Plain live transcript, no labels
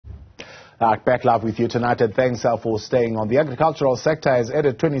Back live with you tonight, and thanks for staying on. The agricultural sector has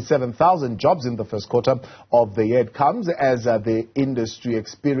added 27,000 jobs in the first quarter of the year. It comes as the industry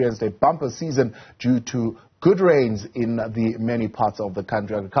experienced a bumper season due to good rains in the many parts of the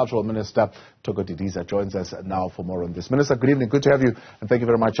country. Agricultural Minister Thoko Didiza joins us now for more on this. Minister, good evening. Good to have you, and thank you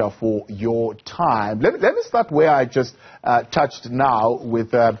very much for your time. Let me start where I just touched now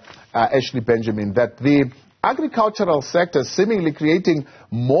with Ashley Benjamin, that the agricultural sector seemingly creating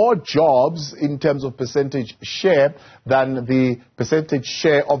more jobs in terms of percentage share than the percentage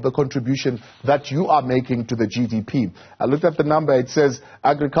share of the contribution that you are making to the GDP. I looked at the number. It says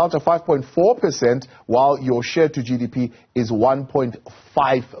agriculture 5.4%, while your share to GDP is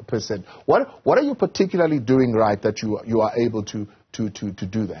 1.5%. What are you particularly doing right that you are able to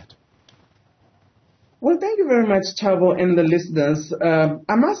do that? Well, thank you very much, Chavo, and the listeners.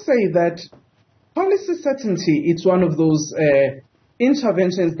 I must say that policy certainty is one of those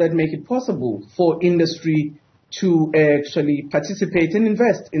interventions that make it possible for industry to actually participate and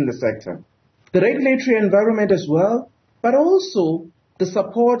invest in the sector. The regulatory environment as well, but also the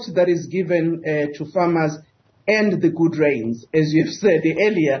support that is given to farmers and the good rains, as you've said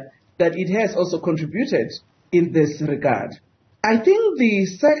earlier, that it has also contributed in this regard. I think the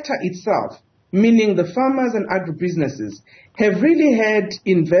sector itself, meaning the farmers and agribusinesses, have really had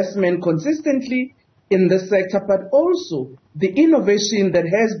investment consistently in the sector, but also the innovation that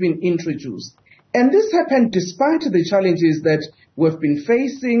has been introduced. And this happened despite the challenges that we've been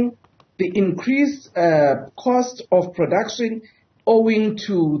facing, the increased cost of production owing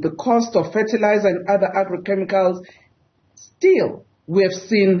to the cost of fertilizer and other agrochemicals. Still, we have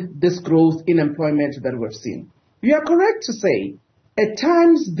seen this growth in employment that we've seen. You are correct to say, at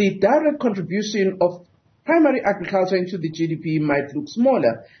times, the direct contribution of primary agriculture into the GDP might look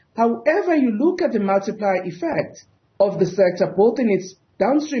smaller. However, you look at the multiplier effect of the sector, both in its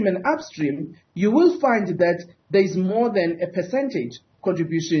downstream and upstream, you will find that there is more than a percentage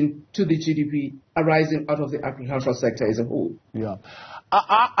contribution to the GDP arising out of the agricultural sector as a whole. Yeah.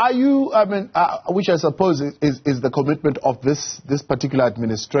 Are you, which I suppose is the commitment of this particular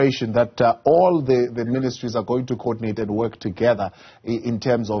administration, that all the ministries are going to coordinate and work together in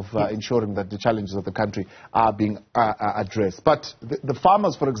terms of ensuring that the challenges of the country are being addressed. But the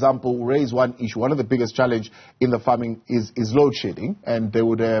farmers, for example, raise one issue. One of the biggest challenge in the farming is load shedding, and they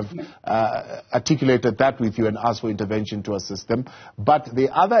would have articulated that with you and asked for intervention to assist them. But the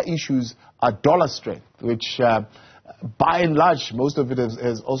other issues are dollar strength, which by and large, most of it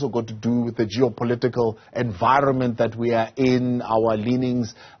has also got to do with the geopolitical environment that we are in, our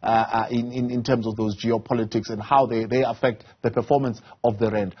leanings in terms of those geopolitics and how they affect the performance of the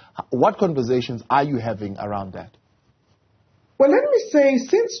rand. What conversations are you having around that? Well, let me say,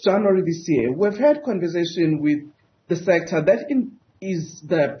 since January this year, we've had conversation with the sector that is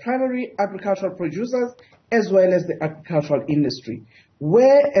the primary agricultural producers as well as the agricultural industry,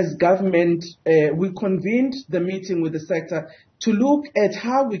 where as government we convened the meeting with the sector to look at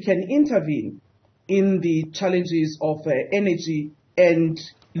how we can intervene in the challenges of energy and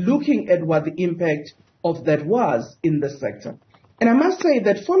looking at what the impact of that was in the sector. And I must say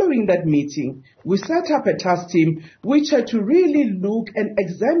that following that meeting, we set up a task team which had to really look and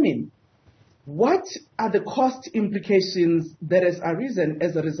examine what are the cost implications that has arisen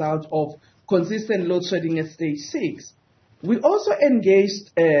as a result of consistent load shedding at stage 6. We also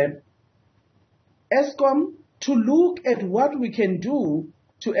engaged ESCOM to look at what we can do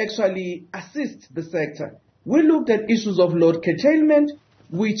to actually assist the sector. We looked at issues of load curtailment,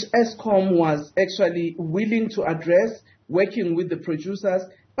 which ESCOM was actually willing to address, working with the producers,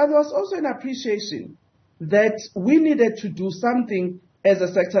 but there was also an appreciation that we needed to do something as a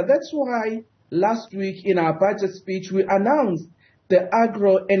sector. That's why last week in our budget speech, we announced the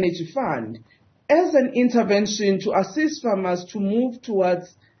Agro Energy Fund as an intervention to assist farmers to move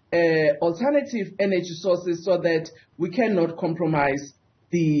towards alternative energy sources so that we cannot compromise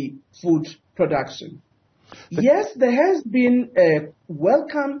the food production. Yes, there has been a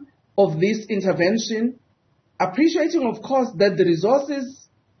welcome of this intervention, appreciating, of course, that the resources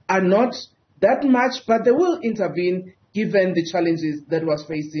are not that much, but they will intervene given the challenges that was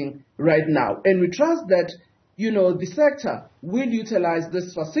facing right now. And we trust that, the sector will utilize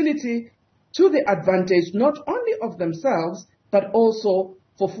this facility to the advantage not only of themselves, but also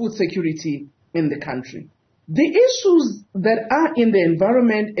for food security in the country. The issues that are in the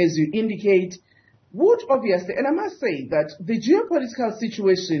environment, as you indicate, would obviously, and I must say that the geopolitical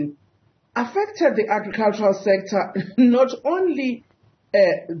situation affected the agricultural sector not only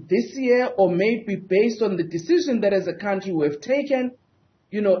this year, or maybe based on the decision that as a country we've taken,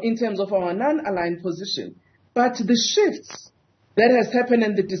 in terms of our non-aligned position, but the shifts that has happened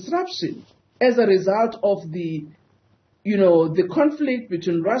and the disruption as a result of the conflict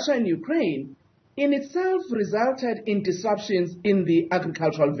between Russia and Ukraine in itself resulted in disruptions in the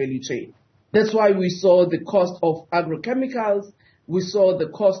agricultural value chain. That's why we saw the cost of agrochemicals, we saw the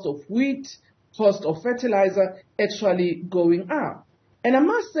cost of wheat, cost of fertilizer actually going up. And I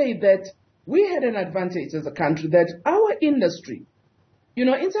must say that we had an advantage as a country that our industry, in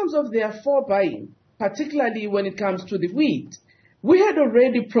terms of their forebuying, particularly when it comes to the wheat, we had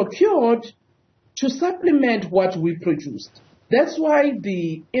already procured to supplement what we produced. That's why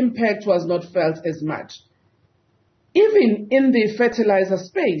the impact was not felt as much. Even in the fertilizer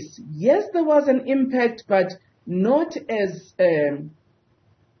space, yes, there was an impact, but not as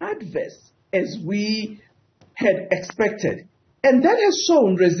adverse as we had expected. And that has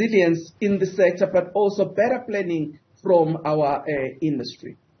shown resilience in the sector, but also better planning from our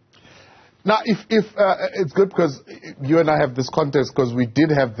industry. Now, if it's good because you and I have this context because we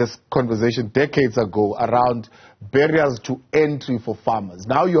did have this conversation decades ago around barriers to entry for farmers.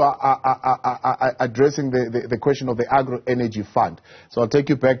 Now you are addressing the question of the agro-energy fund. So I'll take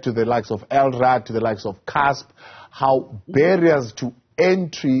you back to the likes of LRAD, to the likes of CASP, how barriers to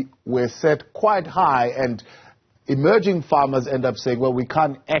entry were set quite high, and emerging farmers end up saying, well, we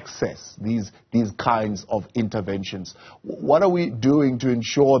can't access these kinds of interventions. What are we doing to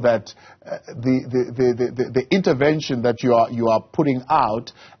ensure that the intervention that you are putting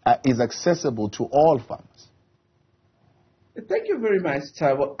out is accessible to all farmers? Thank you very much,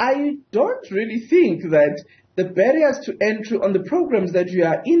 Thabo. I don't really think that the barriers to entry on the programs that you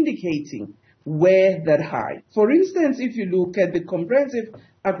are indicating were that high. For instance, if you look at the Comprehensive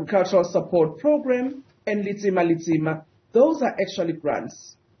Agricultural Support Program and Litsima, those are actually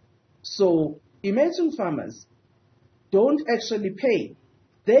grants. So emerging farmers don't actually pay.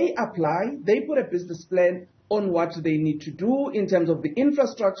 They apply, they put a business plan on what they need to do in terms of the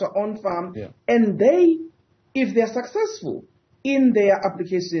infrastructure on farm, and they, if they're successful in their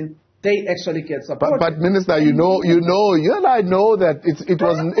application, they actually get support. But Minister, you and I know that it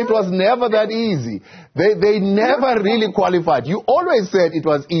was never that easy. They never really qualified. You always said it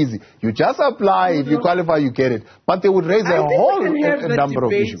was easy. You just apply, if you qualify, you get it. But they would raise a whole number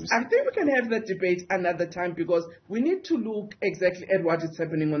of issues. I think we can have that debate another time because we need to look exactly at what is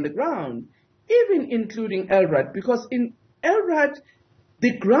happening on the ground, even including LRAD, because in LRAD,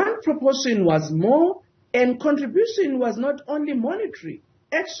 the grant proportion was more and contribution was not only monetary.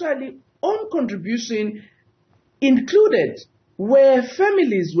 Actually, own contribution included where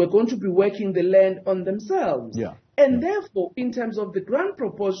families were going to be working the land on themselves. And therefore, in terms of the grant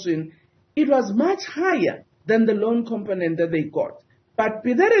proportion, it was much higher than the loan component that they got. But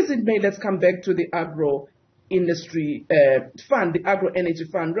be that as it may, let's come back to the agro-industry fund, the agro-energy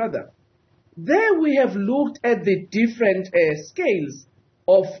fund rather. There we have looked at the different scales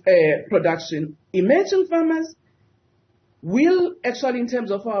of production. Emerging farmers will actually, in terms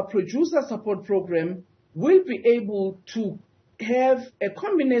of our producer support program, will be able to have a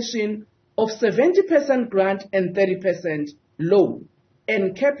combination of 70% grant and 30% loan,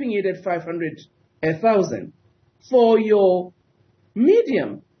 and capping it at 500,000. For your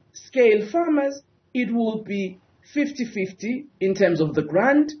medium-scale farmers, it will be 50-50 in terms of the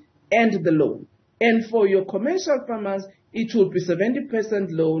grant and the loan. And for your commercial farmers, it will be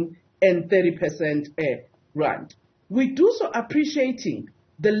 70% loan and 30% grant. We do so appreciating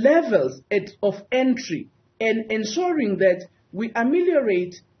the levels of entry and ensuring that we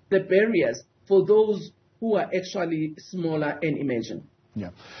ameliorate the barriers for those who are actually smaller and emerging.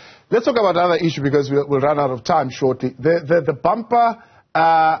 Let's talk about another issue because we'll run out of time shortly. The bumper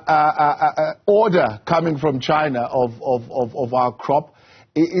order coming from China of our crop,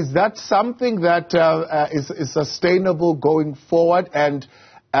 is that something that is sustainable going forward? And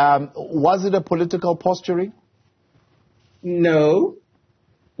was it a political posturing? No,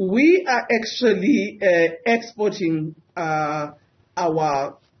 we are actually exporting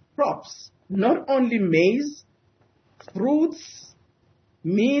our crops, not only maize, fruits,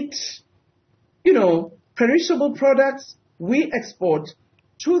 meat, perishable products. We export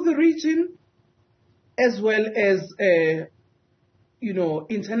to the region as well as,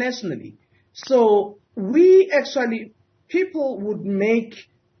 internationally. So people would make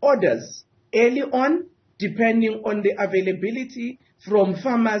orders early on, depending on the availability from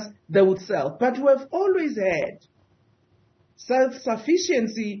farmers that would sell. But we've always had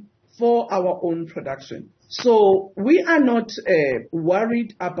self-sufficiency for our own production. So we are not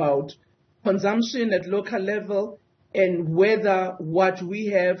worried about consumption at local level and whether what we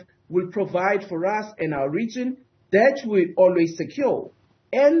have will provide for us and our region. That we always secure.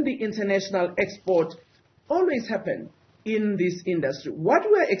 And the international export always happen. in this industry. What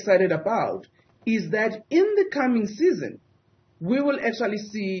we're excited about is that in the coming season, we will actually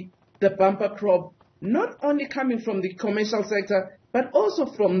see the bumper crop not only coming from the commercial sector, but also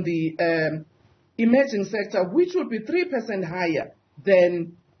from the emerging sector, which will be 3% higher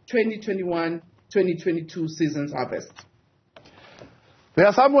than 2021-2022 season's harvest. There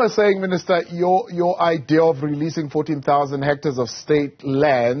are some who are saying, Minister, your idea of releasing 14,000 hectares of state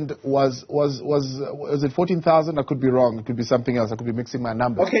land was it 14,000? I could be wrong. It could be something else. I could be mixing my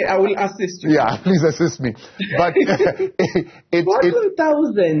numbers. Okay, I will assist you. Yeah, please assist me. But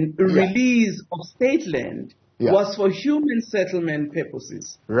 14,000 release of state land was for human settlement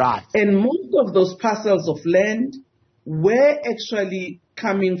purposes. Right. And most of those parcels of land were actually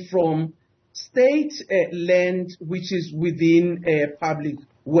coming from state land which is within public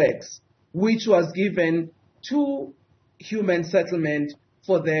works, which was given to human settlement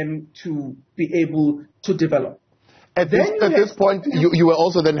for them to be able to develop. At this point, you were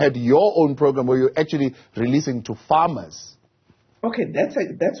also then had your own program where you're actually releasing to farmers. Okay,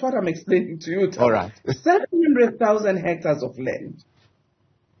 that's what I'm explaining to you, Tom. All right. 700,000 hectares of land,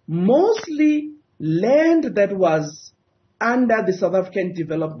 mostly land that was under the South African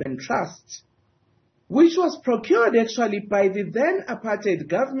Development Trust, which was procured actually by the then apartheid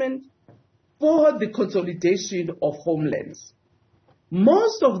government for the consolidation of homelands.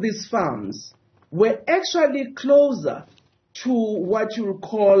 Most of these farms were actually closer to what you would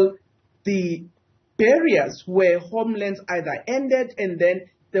call the barriers where homelands either ended and then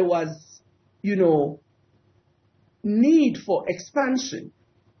there was, need for expansion.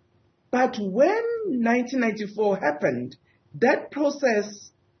 But when 1994 happened, that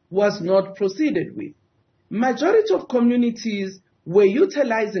process was not proceeded with. Majority of communities were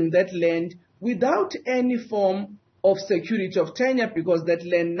utilizing that land without any form of security of tenure because that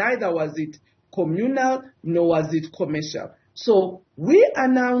land neither was it communal nor was it commercial. So we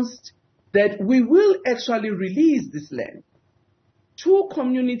announced that we will actually release this land to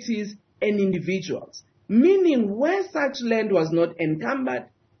communities and individuals, meaning where such land was not encumbered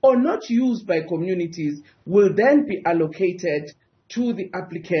or not used by communities will then be allocated to the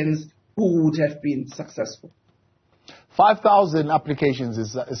applicants who would have been successful. 5,000 applications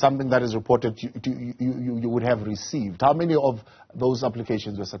is something that is reported you would have received. How many of those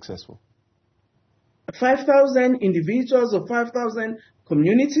applications were successful? 5,000 individuals or 5,000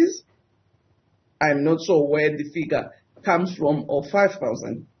 communities. I'm not sure where the figure comes from, or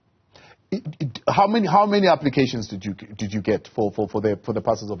 5,000. How many applications did you get for the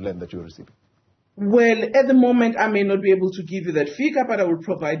parcels of land that you received? Well, at the moment, I may not be able to give you that figure, but I will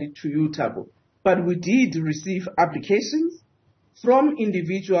provide it to you, Thabo. But we did receive applications from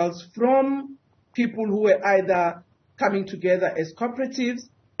individuals, from people who were either coming together as cooperatives,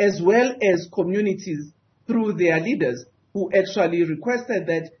 as well as communities through their leaders who actually requested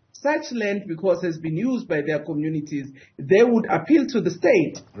that such land, because has been used by their communities, they would appeal to the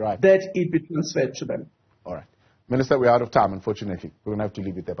state that it be transferred to them. All right. Minister, we're out of time, unfortunately. We're going to have to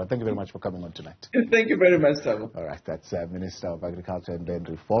leave it there. But thank you very much for coming on tonight. Thank you very much, Thabo. All right. That's Minister of Agriculture and Land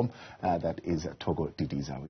Reform. That is Thoko Didiza.